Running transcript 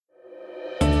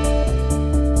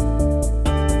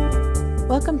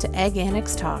Welcome to Ag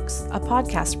Annex Talks, a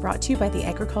podcast brought to you by the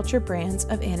agriculture brands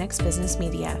of Annex Business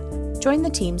Media. Join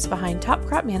the teams behind Top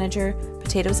Crop Manager,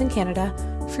 Potatoes in Canada,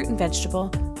 Fruit and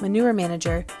Vegetable, Manure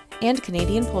Manager, and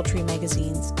Canadian Poultry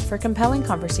magazines for compelling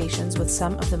conversations with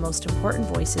some of the most important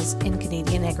voices in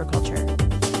Canadian agriculture.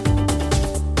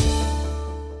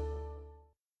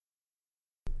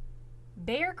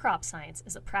 Bayer Crop Science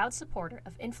is a proud supporter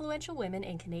of influential women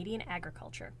in Canadian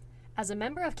agriculture. As a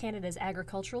member of Canada's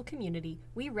agricultural community,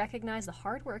 we recognize the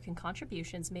hard work and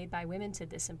contributions made by women to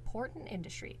this important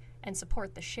industry and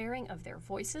support the sharing of their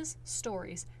voices,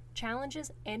 stories,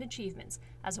 challenges, and achievements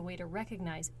as a way to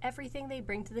recognize everything they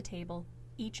bring to the table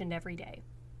each and every day.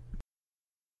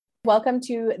 Welcome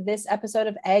to this episode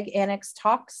of Ag Annex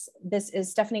Talks. This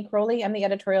is Stephanie Crowley. I'm the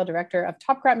editorial director of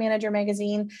Top Crop Manager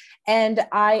magazine, and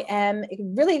I am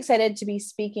really excited to be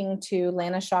speaking to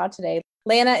Lana Shaw today.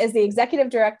 Lana is the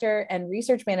executive director and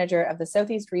research manager of the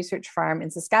Southeast Research Farm in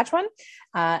Saskatchewan,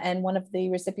 and one of the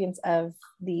recipients of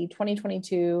the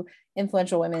 2022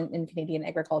 Influential Women in Canadian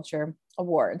Agriculture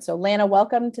Award. So Lana,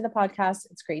 welcome to the podcast.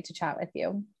 It's great to chat with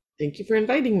you. Thank you for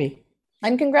inviting me.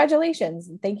 And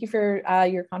congratulations. Thank you for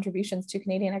your contributions to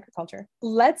Canadian agriculture.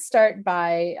 Let's start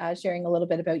by sharing a little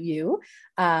bit about you.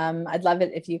 I'd love it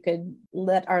if you could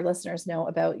let our listeners know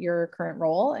about your current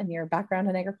role and your background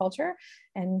in agriculture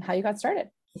and how you got started.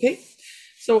 Okay.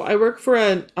 So I work for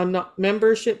a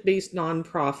membership-based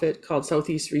nonprofit called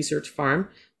Southeast Research Farm,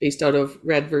 based out of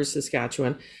Redvers,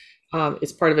 Saskatchewan.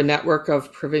 It's part of a network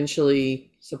of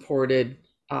provincially supported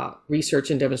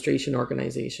research and demonstration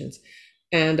organizations.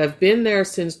 And I've been there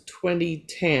since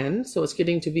 2010, so it's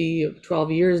getting to be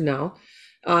 12 years now.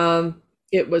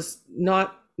 It was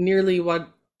not nearly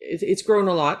it's grown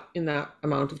a lot in that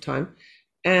amount of time.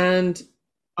 And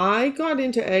I got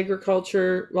into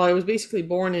agriculture, well, I was basically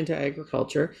born into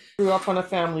agriculture, grew up on a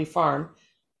family farm,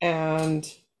 and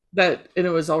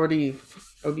it was already,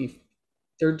 it would be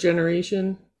third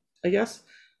generation, I guess,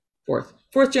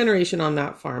 fourth generation on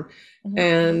that farm. Mm-hmm.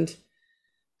 And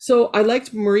so I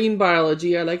liked marine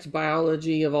biology. I liked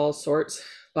biology of all sorts,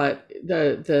 but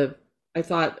I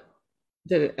thought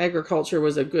that agriculture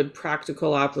was a good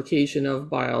practical application of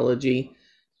biology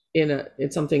in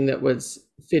something that was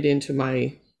fit into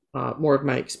my more of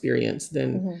my experience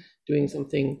than doing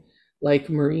something like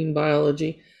marine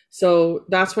biology. So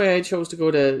that's why I chose to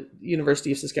go to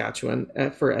University of Saskatchewan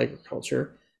for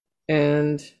agriculture,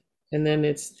 and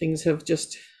then things have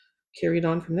just carried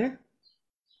on from there.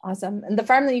 Awesome. And the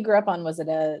farm that you grew up on, was it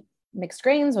a mixed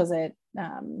grains? Was it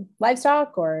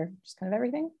livestock or just kind of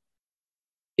everything?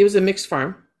 It was a mixed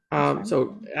farm.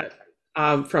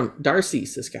 From Darcy,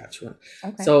 Saskatchewan.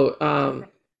 Okay. So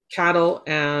cattle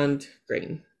and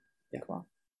grain. Yeah. Cool.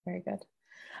 Very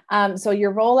good. So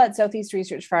your role at Southeast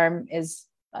Research Farm is,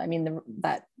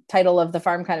 that title of the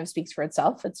farm kind of speaks for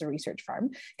itself. It's a research farm.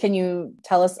 Can you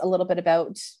tell us a little bit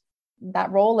about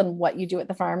that role and what you do at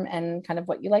the farm and kind of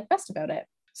what you like best about it?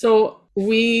 So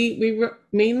we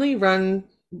mainly run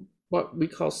what we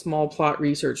call small plot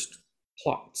research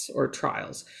plots or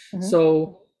trials. Mm-hmm.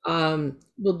 So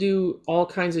we'll do all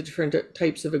kinds of different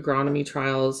types of agronomy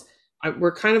trials.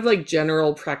 We're kind of like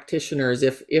general practitioners.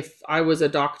 If I was a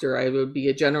doctor, I would be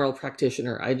a general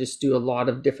practitioner. I just do a lot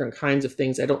of different kinds of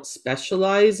things. I don't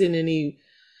specialize in any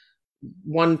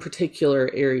one particular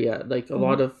area. Like a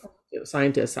lot of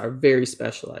scientists are very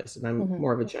specialized, and I'm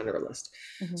more of a generalist.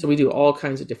 So we do all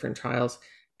kinds of different trials.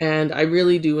 And I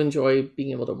really do enjoy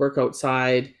being able to work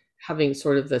outside, having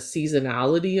sort of the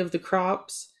seasonality of the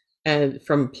crops, and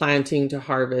from planting to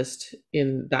harvest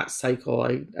in that cycle.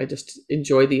 I just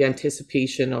enjoy the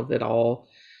anticipation of it all.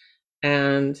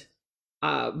 And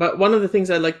but one of the things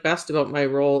I like best about my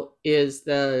role is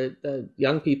the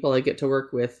young people I get to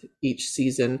work with each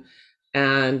season.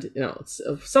 And,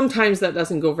 sometimes that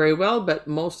doesn't go very well, but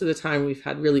most of the time we've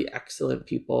had really excellent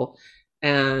people.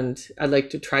 And I like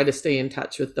to try to stay in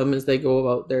touch with them as they go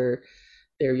about their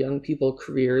young people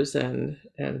careers. And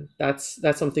that's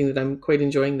something that I'm quite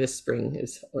enjoying this spring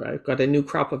is I've got a new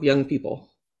crop of young people.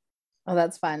 Oh,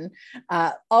 that's fun.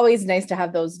 Always nice to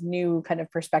have those new kind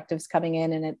of perspectives coming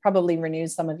in, and it probably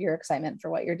renews some of your excitement for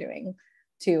what you're doing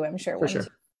too, I'm sure, when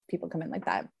people come in like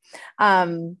that.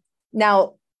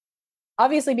 Now,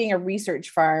 obviously, being a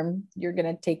research farm, you're going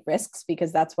to take risks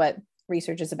because that's what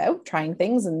research is about, trying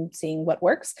things and seeing what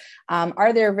works.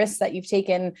 Are there risks that you've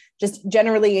taken just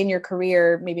generally in your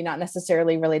career, maybe not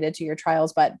necessarily related to your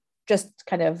trials, but just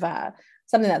kind of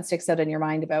something that sticks out in your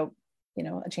mind about,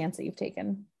 a chance that you've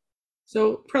taken?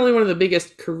 So probably one of the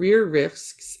biggest career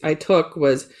risks I took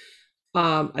was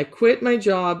I quit my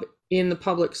job in the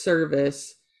public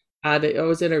service. I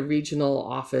was in a regional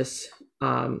office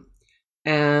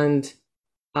And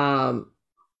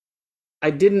I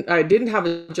didn't have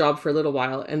a job for a little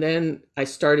while, and then I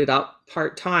started up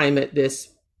part-time at this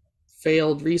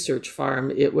failed research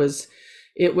farm. It was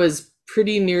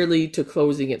pretty nearly to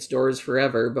closing its doors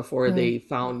forever before they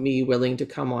found me willing to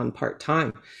come on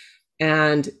part-time.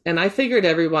 And I figured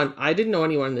I didn't know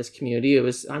anyone in this community.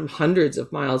 I'm hundreds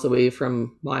of miles away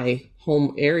from my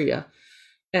home area.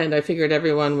 And I figured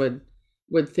everyone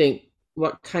would think,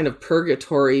 what kind of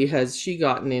purgatory has she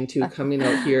gotten into coming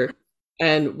out here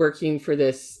and working for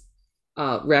this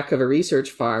wreck of a research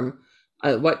farm?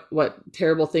 What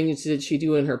terrible things did she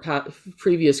do in her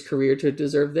previous career to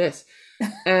deserve this?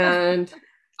 And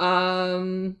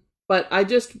but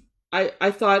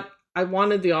I thought I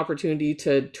wanted the opportunity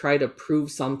to try to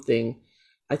prove something.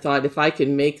 I thought, if I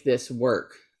can make this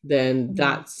work, then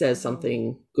that says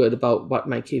something good about what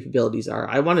my capabilities are.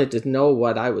 I wanted to know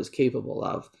what I was capable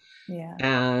of. Yeah.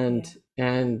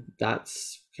 And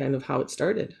that's kind of how it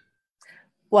started.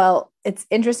 Well, it's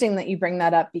interesting that you bring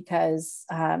that up, because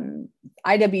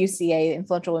IWCA,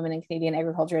 Influential Women in Canadian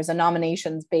Agriculture, is a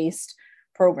nominations-based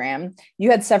program. You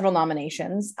had several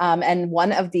nominations, and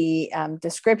one of the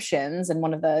descriptions and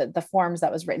one of the forms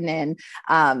that was written in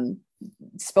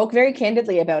spoke very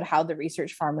candidly about how the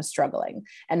research farm was struggling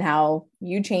and how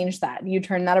you changed that. You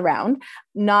turned that around.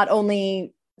 Not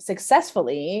only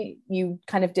successfully, you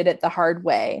kind of did it the hard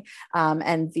way.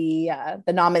 And the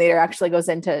nominator actually goes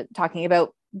into talking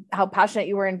about how passionate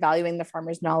you were in valuing the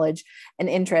farmers' knowledge and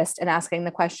interest and asking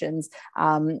the questions,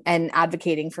 and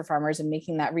advocating for farmers and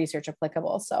making that research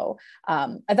applicable. So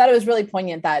I thought it was really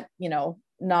poignant that,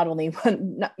 not only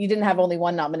you didn't have only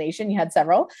one nomination, you had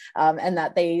several, and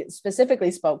that they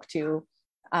specifically spoke to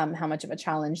how much of a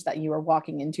challenge that you were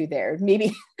walking into there.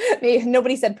 Maybe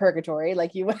nobody said purgatory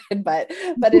like you would, but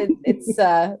it's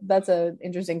that's an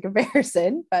interesting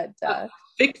comparison. But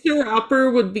fixer-upper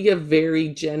would be a very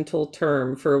gentle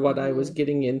term for what I was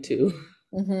getting into.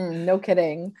 No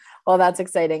kidding. Well, that's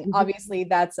exciting. Obviously,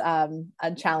 that's a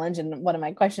challenge, and one of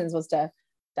my questions was to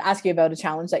ask you about a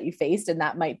challenge that you faced, and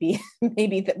that might be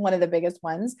maybe one of the biggest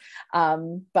ones.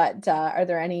 But are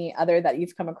there any other that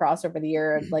you've come across over the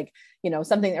year, like,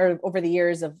 something, or over the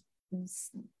years, of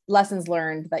lessons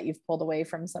learned that you've pulled away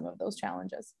from some of those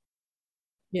challenges?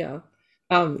 Yeah.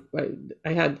 I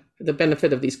had the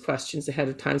benefit of these questions ahead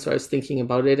of time, so I was thinking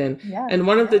about it. And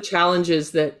one of the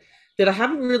challenges that I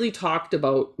haven't really talked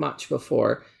about much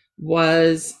before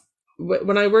was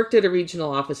when I worked at a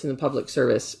regional office in the public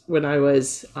service. When I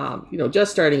was,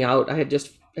 just starting out, I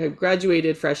had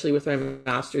graduated freshly with my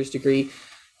master's degree,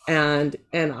 and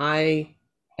I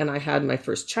had my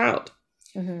first child.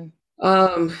 And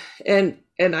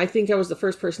I think I was the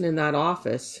first person in that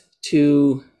office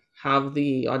to have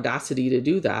the audacity to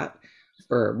do that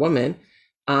for a woman.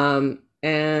 And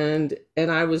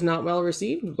I was not well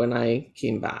received when I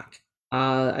came back.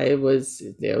 It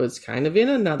was kind of in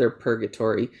another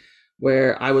purgatory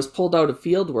where I was pulled out of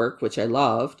field work, which I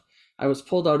loved. I was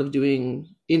pulled out of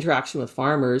doing interaction with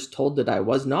farmers, told that I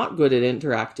was not good at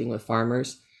interacting with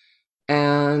farmers,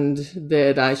 and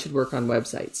that I should work on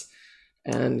websites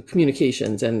and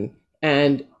communications and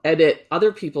edit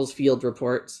other people's field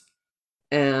reports.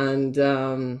 And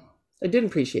I didn't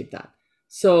appreciate that.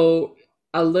 So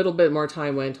a little bit more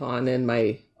time went on, and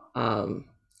my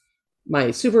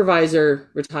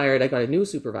supervisor retired. I got a new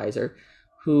supervisor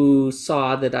who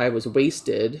saw that I was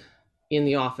wasted in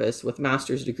the office with a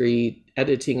master's degree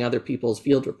editing other people's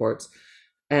field reports,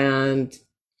 and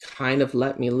kind of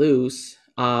let me loose.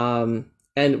 And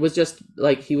it was just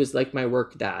like, he was like my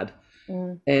work dad.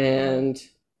 And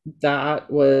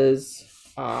that was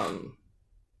kind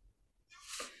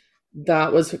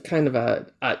of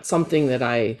something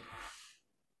that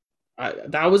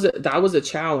that was a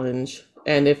challenge.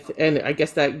 And I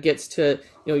guess that gets to,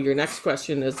 your next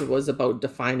question was about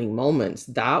defining moments.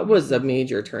 That was a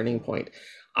major turning point.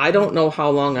 I don't know how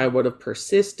long I would have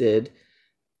persisted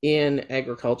in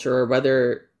agriculture, or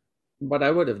what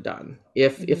I would have done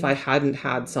if I hadn't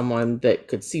had someone that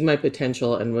could see my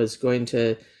potential and was going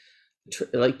to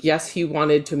yes, he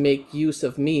wanted to make use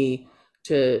of me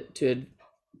to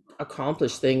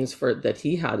accomplish things that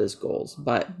he had as goals,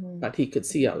 but he could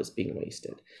see I was being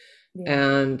wasted.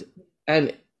 And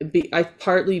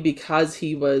partly because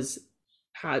he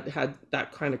had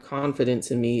that kind of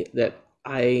confidence in me, that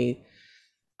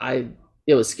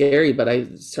it was scary, but I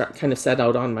kind of set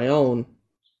out on my own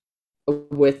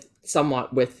with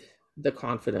the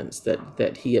confidence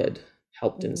that he had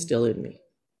helped instill in me.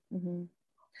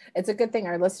 It's a good thing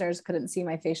our listeners couldn't see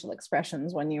my facial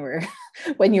expressions when you were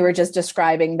just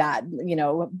describing that,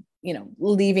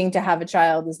 leaving to have a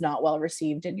child is not well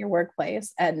received in your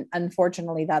workplace. And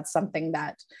unfortunately, that's something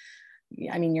that,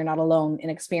 I mean, you're not alone in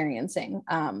experiencing.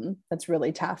 That's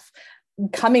really tough.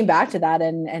 Coming back to that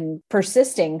and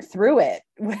persisting through it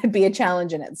would be a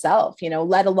challenge in itself,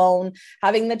 let alone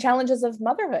having the challenges of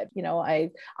motherhood.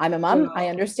 I'm a mom. I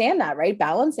understand that, right?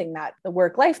 Balancing that, the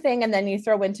work-life thing. And then you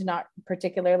throw into not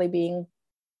particularly being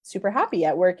super happy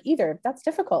at work either. That's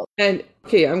difficult. And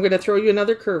okay, I'm going to throw you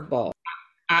another curveball.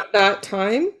 At that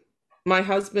time, my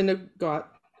husband had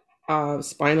got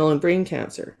spinal and brain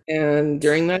cancer. And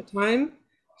during that time,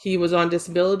 he was on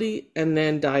disability and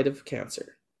then died of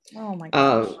cancer. Oh my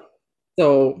gosh.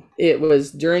 So it was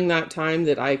during that time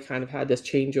that I kind of had this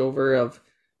changeover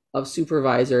of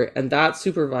supervisor, and that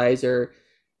supervisor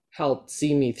helped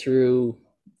see me through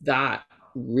that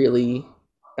really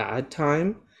bad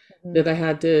time that I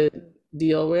had to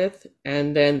deal with.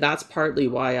 And then that's partly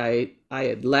why I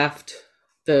had left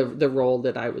the role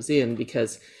that I was in,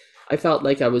 because I felt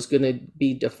like I was going to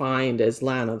be defined as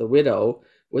Lana the widow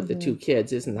with the 2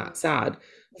 kids. Isn't that sad?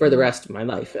 For the rest of my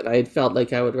life. And I felt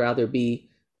like I would rather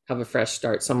have a fresh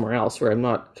start somewhere else where I'm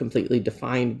not completely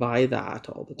defined by that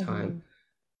all the time.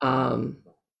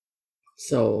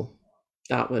 So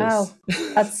that was, wow.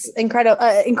 That's incredible.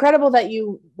 Incredible that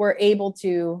you were able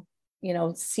to,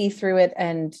 see through it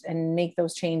and make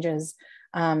those changes,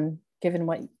 given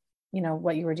what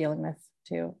you were dealing with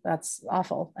too. That's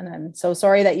awful. And I'm so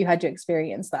sorry that you had to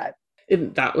experience that.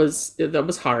 That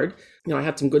was hard. I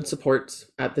had some good support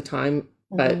at the time,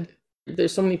 but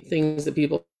there's so many things that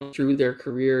people through their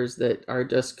careers that are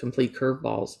just complete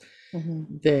curveballs,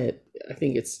 that I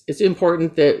think it's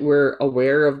important that we're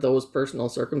aware of those personal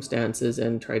circumstances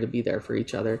and try to be there for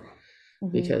each other,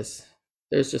 because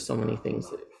there's just so many things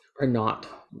that are not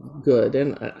good.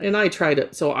 And I try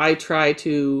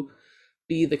to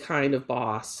be the kind of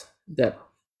boss that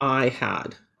I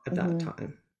had at that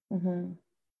time.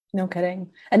 No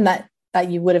kidding. And that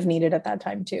you would have needed at that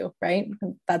time too, right?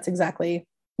 That's exactly,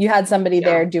 you had somebody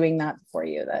there doing that for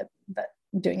you, that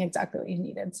doing exactly what you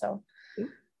needed. So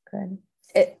good.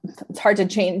 It's hard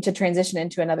to transition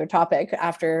into another topic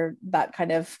after that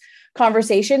kind of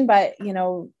conversation, but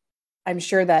I'm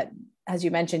sure that, as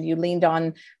you mentioned, you leaned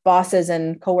on bosses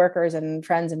and coworkers and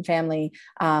friends and family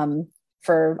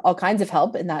for all kinds of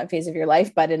help in that phase of your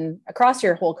life, but across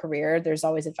your whole career, there's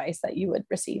always advice that you would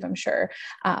receive, I'm sure.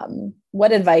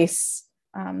 What advice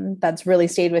that's really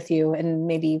stayed with you, and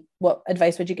maybe what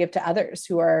advice would you give to others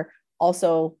who are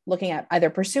also looking at either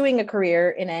pursuing a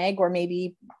career in ag or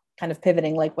maybe kind of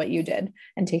pivoting like what you did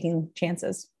and taking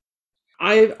chances?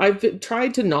 I've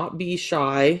tried to not be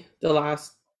shy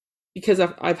because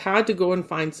I've had to go and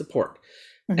find support,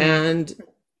 and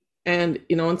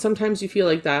sometimes you feel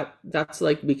like that's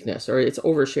like weakness, or it's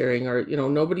oversharing, or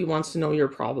nobody wants to know your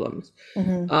problems.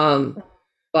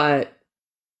 But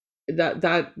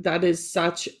that is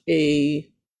such a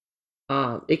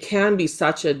it can be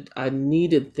such a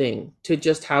needed thing to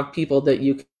just have people that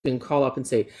you can call up and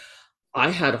say, I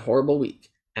had a horrible week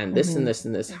and this and this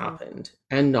and this happened,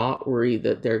 and not worry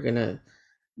that they're gonna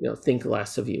think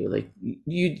less of you. Like,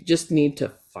 you just need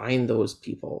to find those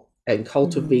people and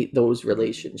cultivate those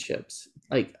relationships.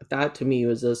 Like, that to me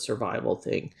was a survival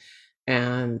thing,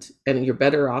 and you're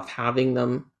better off having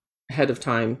them ahead of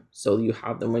time so you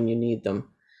have them when you need them.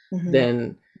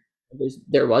 Then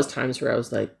there was times where I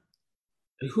was like,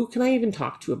 who can I even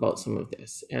talk to about some of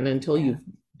this? And until you've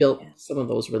built some of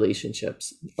those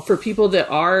relationships for people that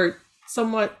are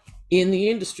somewhat in the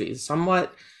industry,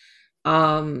 somewhat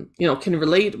can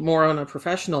relate more on a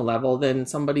professional level than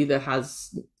somebody that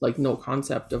has like no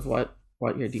concept of what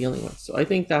you're dealing with. So I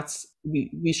think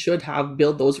we should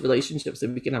build those relationships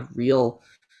that we can have real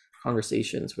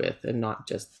conversations with, and not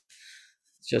just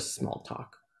small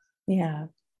talk. Yeah.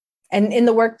 And in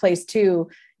the workplace too,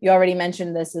 you already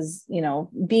mentioned this, is,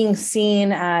 being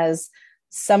seen as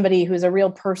somebody who's a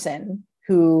real person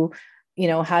who,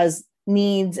 has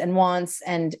needs and wants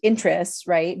and interests,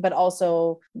 right? But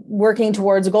also working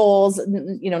towards goals,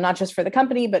 not just for the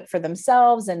company, but for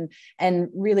themselves, and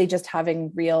really just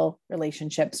having real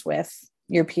relationships with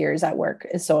your peers at work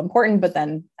is so important. But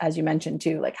then, as you mentioned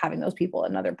too, like having those people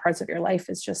in other parts of your life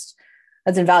is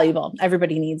that's invaluable.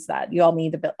 Everybody needs that. You all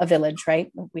need a village,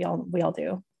 right? We all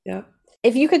do. Yeah.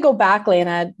 If you could go back,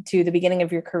 Lana, to the beginning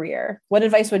of your career, what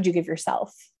advice would you give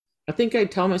yourself? I think I'd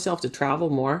tell myself to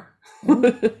travel more.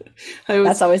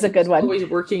 That's always a good one. Always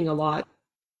working a lot.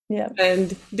 Yeah.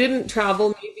 And didn't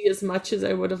travel maybe as much as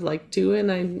I would have liked to.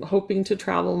 And I'm hoping to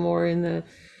travel more in the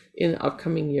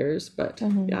upcoming years. But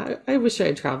yeah, I wish I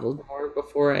had traveled more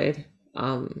before I'd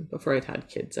had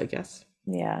kids, I guess.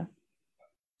 Yeah.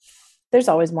 there's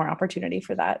always more opportunity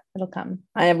for that. It'll come.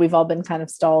 We've all been kind of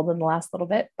stalled in the last little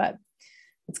bit, but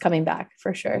it's coming back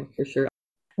for sure. For sure.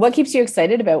 What keeps you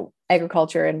excited about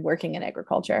agriculture and working in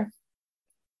agriculture?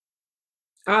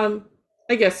 I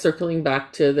guess circling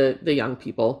back to the young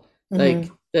people, like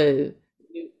the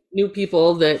new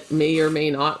people that may or may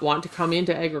not want to come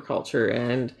into agriculture,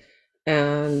 and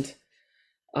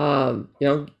I've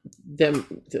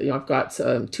got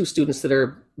 2 students that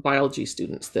are biology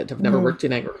students that have never worked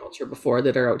in agriculture before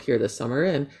that are out here this summer,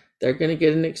 and they're going to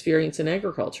get an experience in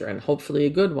agriculture, and hopefully a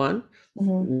good one.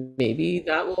 Maybe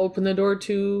that will open the door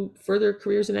to further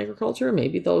careers in agriculture.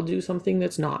 Maybe they'll do something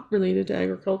that's not related to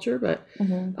agriculture, but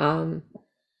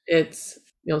it's,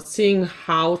 seeing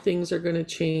how things are going to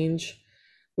change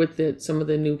with some of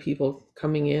the new people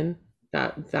coming in,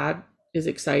 that is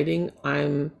exciting.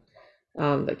 That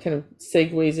kind of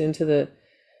segues into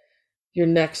your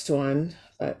next one,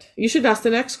 but you should ask the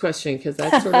next question, because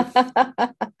that's sort of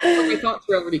my thoughts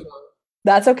were already gone.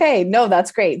 That's okay. No,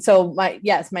 that's great. So my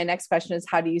next question is,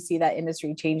 how do you see that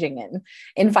industry changing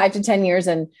in 5 to 10 years?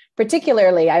 And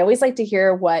particularly, I always like to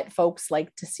hear what folks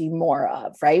like to see more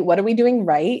of, right? What are we doing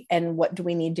right? And what do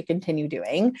we need to continue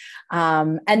doing?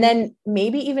 And then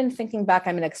maybe even thinking back,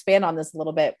 I'm going to expand on this a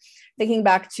little bit, thinking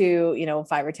back to,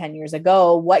 5 or 10 years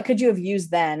ago, what could you have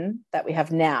used then that we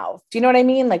have now? Do you know what I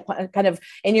mean? Like, kind of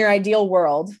in your ideal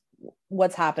world,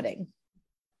 what's happening?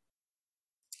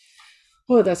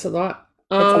 Oh, that's a lot.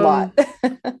 It's a lot.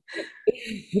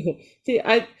 See,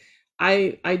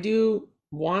 I do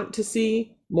want to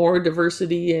see more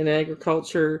diversity in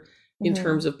agriculture in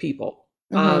terms of people.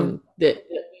 That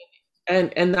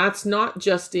and that's not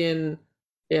just in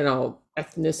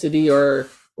ethnicity or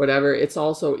whatever. It's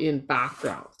also in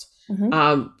background.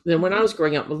 Then when I was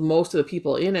growing up, most of the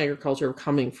people in agriculture were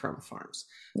coming from farms.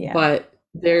 Yeah. But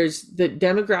there's the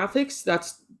demographics.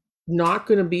 That's not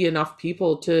going to be enough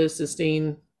people to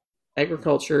sustain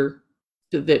agriculture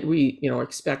that we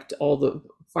expect all the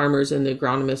farmers and the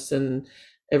agronomists and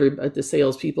the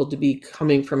salespeople to be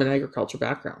coming from an agriculture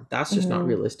background. That's just not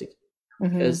realistic,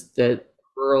 because the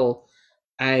rural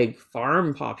ag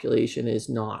farm population is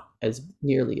not as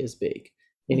nearly as big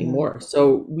anymore.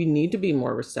 So we need to be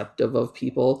more receptive of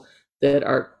people that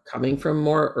are coming from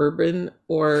more urban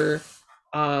or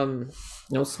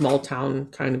small town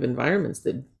kind of environments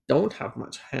that don't have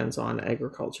much hands-on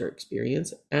agriculture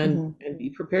experience, and be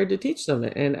prepared to teach them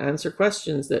and answer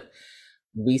questions that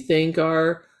we think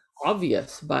are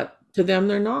obvious, but to them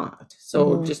they're not.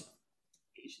 So just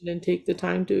be patient and take the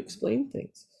time to explain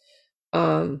things.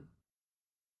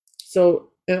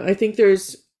 So I think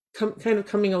there's kind of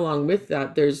coming along with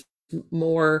that, there's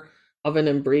more of an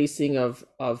embracing of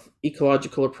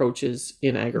ecological approaches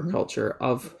in agriculture.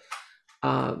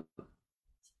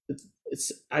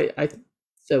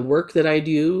 The work that I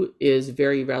do is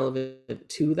very relevant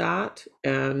to that,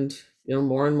 and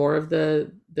more and more of the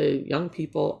young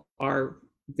people are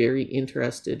very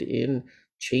interested in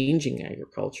changing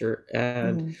agriculture.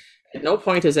 And at no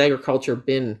point has agriculture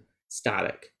been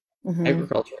static.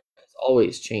 Agriculture has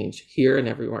always changed here and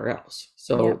everywhere else.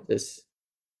 So this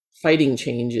fighting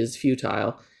change is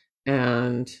futile,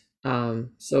 and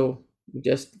so we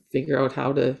just figure out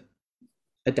how to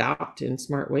adapt in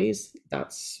smart ways.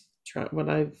 That's what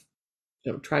I've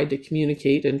tried to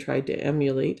communicate and tried to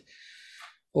emulate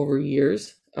over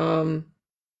years.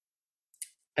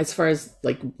 As far as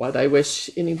like what I wish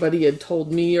anybody had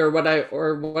told me, or what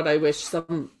I wish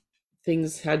some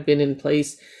things had been in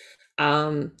place,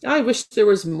 I wish there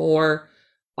was more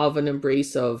of an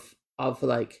embrace of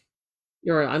like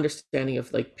your understanding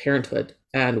of like parenthood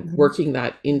and working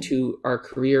that into our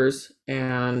careers,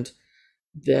 and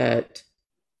that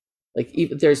like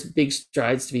even there's big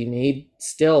strides to be made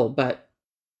still, but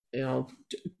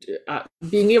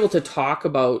being able to talk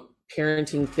about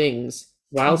parenting things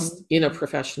whilst in a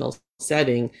professional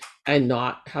setting and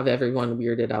not have everyone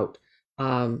weirded out.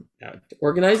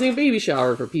 Organizing a baby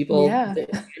shower for people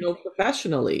that,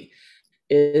 professionally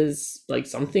is like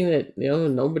something that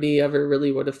nobody ever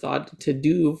really would have thought to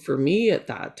do for me at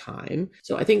that time.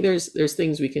 So I think there's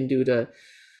things we can do to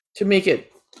make it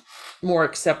more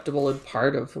acceptable and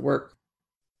part of work.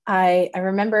 I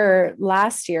remember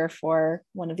last year for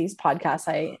one of these podcasts,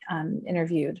 I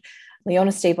interviewed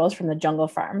Leona Staples from the Jungle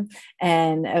Farm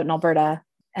and out in Alberta.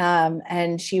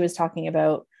 And she was talking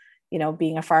about,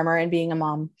 being a farmer and being a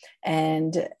mom,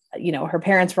 and, her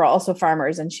parents were also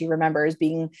farmers. And she remembers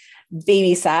being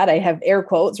babysat, I have air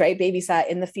quotes, right? Babysat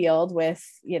in the field with,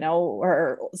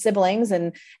 her siblings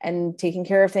and taking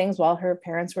care of things while her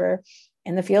parents were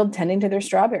in the field tending to their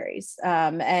strawberries.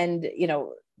 And,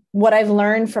 what I've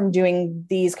learned from doing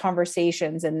these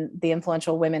conversations and the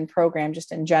Influential Women program,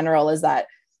 just in general, is that,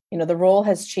 the role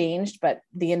has changed, but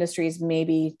the industry is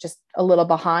maybe just a little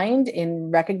behind in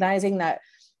recognizing that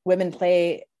women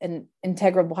play an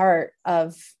integral part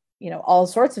of, all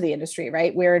sorts of the industry,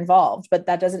 right? We're involved, but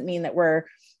that doesn't mean that we're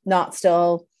not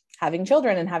still having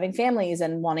children and having families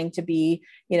and wanting to be,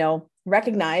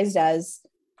 recognized as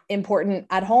important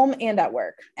at home and at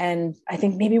work. And I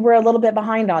think maybe we're a little bit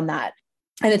behind on that.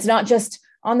 And it's not just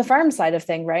on the farm side of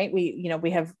thing, right?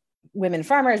 We have women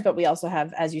farmers, but we also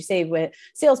have, as you say, with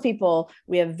salespeople,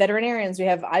 we have veterinarians,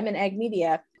 I'm in ag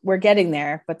media. We're getting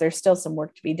there, but there's still some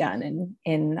work to be done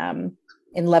in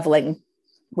leveling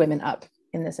women up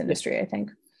in this industry, I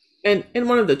think. And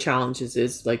one of the challenges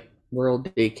is like rural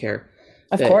daycare.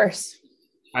 Of course.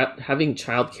 Having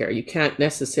childcare, you can't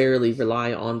necessarily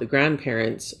rely on the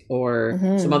grandparents or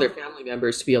some other family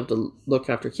members to be able to look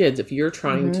after kids. If you're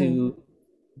trying to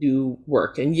do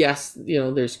work, and yes,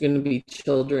 there's going to be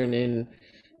children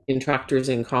in tractors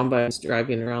and combines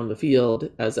driving around the field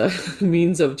as a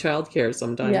means of childcare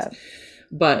sometimes. Yeah.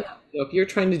 But if you're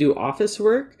trying to do office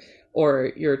work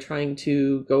or you're trying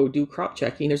to go do crop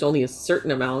checking, there's only a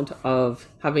certain amount of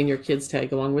having your kids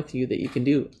tag along with you that you can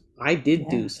do. I did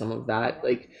do some of that.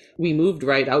 Like, we moved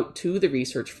right out to the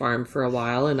research farm for a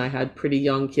while, and I had pretty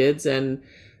young kids, and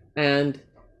that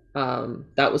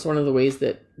was one of the ways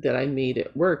that I made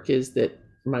it work, is that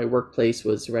my workplace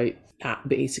was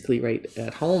basically right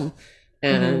at home,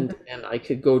 and I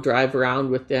could go drive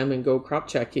around with them and go crop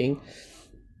checking.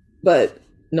 But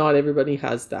not everybody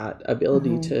has that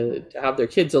ability to have their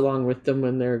kids along with them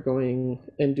when they're going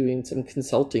and doing some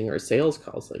consulting or sales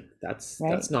calls. Like, that's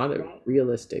not a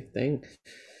realistic thing.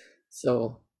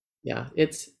 So yeah,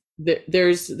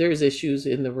 there's issues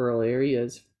in the rural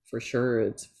areas for sure.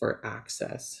 It's for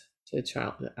access to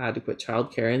adequate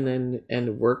childcare,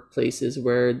 and workplaces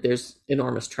where there's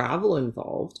enormous travel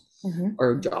involved,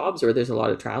 or jobs where there's a lot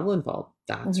of travel involved.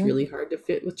 That's really hard to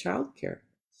fit with childcare.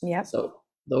 Yeah. So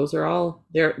those are all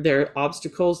they're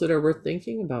obstacles that are worth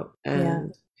thinking about.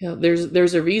 And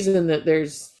there's a reason that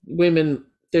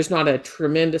there's not a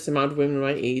tremendous amount of women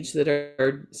my age that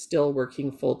are still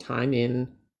working full time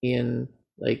in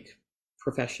like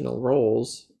professional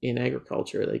roles in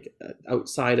agriculture, like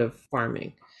outside of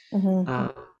farming.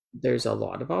 There's a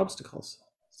lot of obstacles.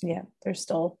 Yeah, there's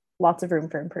still lots of room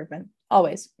for improvement,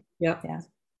 always. Yeah.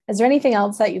 Is there anything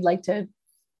else that you'd like to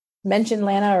mention,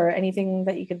 Lana, or anything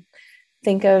that you could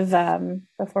think of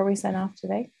before we sign off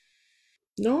today?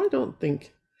 No, I don't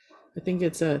think. I think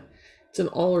it's an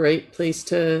all right place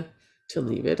to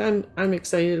leave it. I'm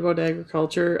excited about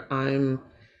agriculture.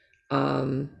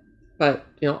 But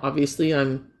obviously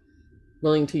I'm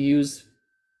willing to use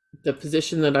the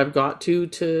position that I've got to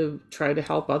try to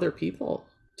help other people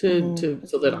so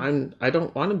that I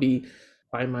don't want to be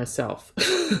by myself.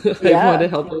 I want to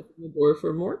help open the door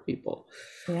for more people.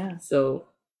 Yeah. So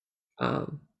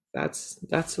that's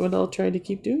what I'll try to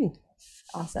keep doing.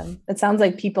 Awesome. It sounds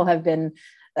like people have been,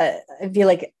 I feel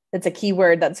like it's a key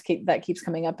word that keeps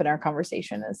coming up in our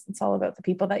conversation. Is it's all about the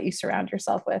people that you surround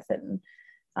yourself with and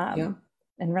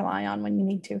rely on when you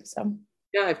need to. So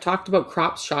yeah, I've talked about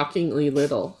crops shockingly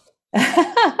little.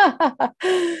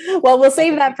 Well, we'll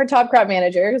save that for Top Crop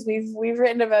Manager, because we've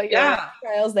written about your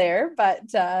trials there, but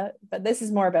this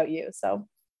is more about you. So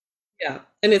yeah,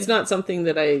 and it's not something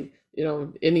that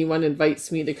anyone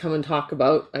invites me to come and talk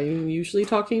about. I'm usually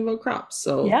talking about crops.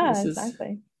 So this is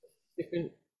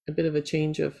different, a bit of a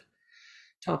change of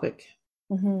topic.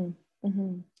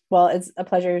 Well, it's a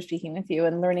pleasure speaking with you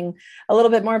and learning a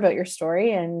little bit more about your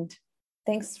story. And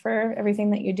thanks for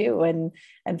everything that you do and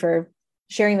for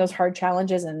sharing those hard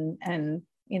challenges and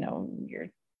your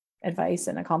advice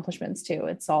and accomplishments too.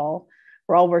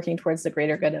 We're all working towards the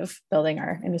greater good of building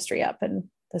our industry up, and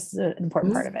this is an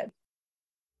important part of it.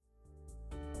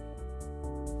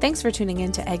 Thanks for tuning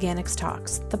in to Ag Annex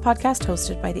Talks, the podcast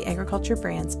hosted by the agriculture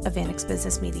brands of Annex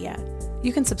Business Media.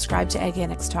 You can subscribe to Ag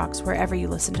Annex Talks wherever you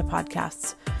listen to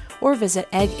podcasts, or visit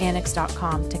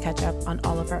agannex.com to catch up on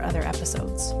all of our other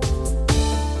episodes.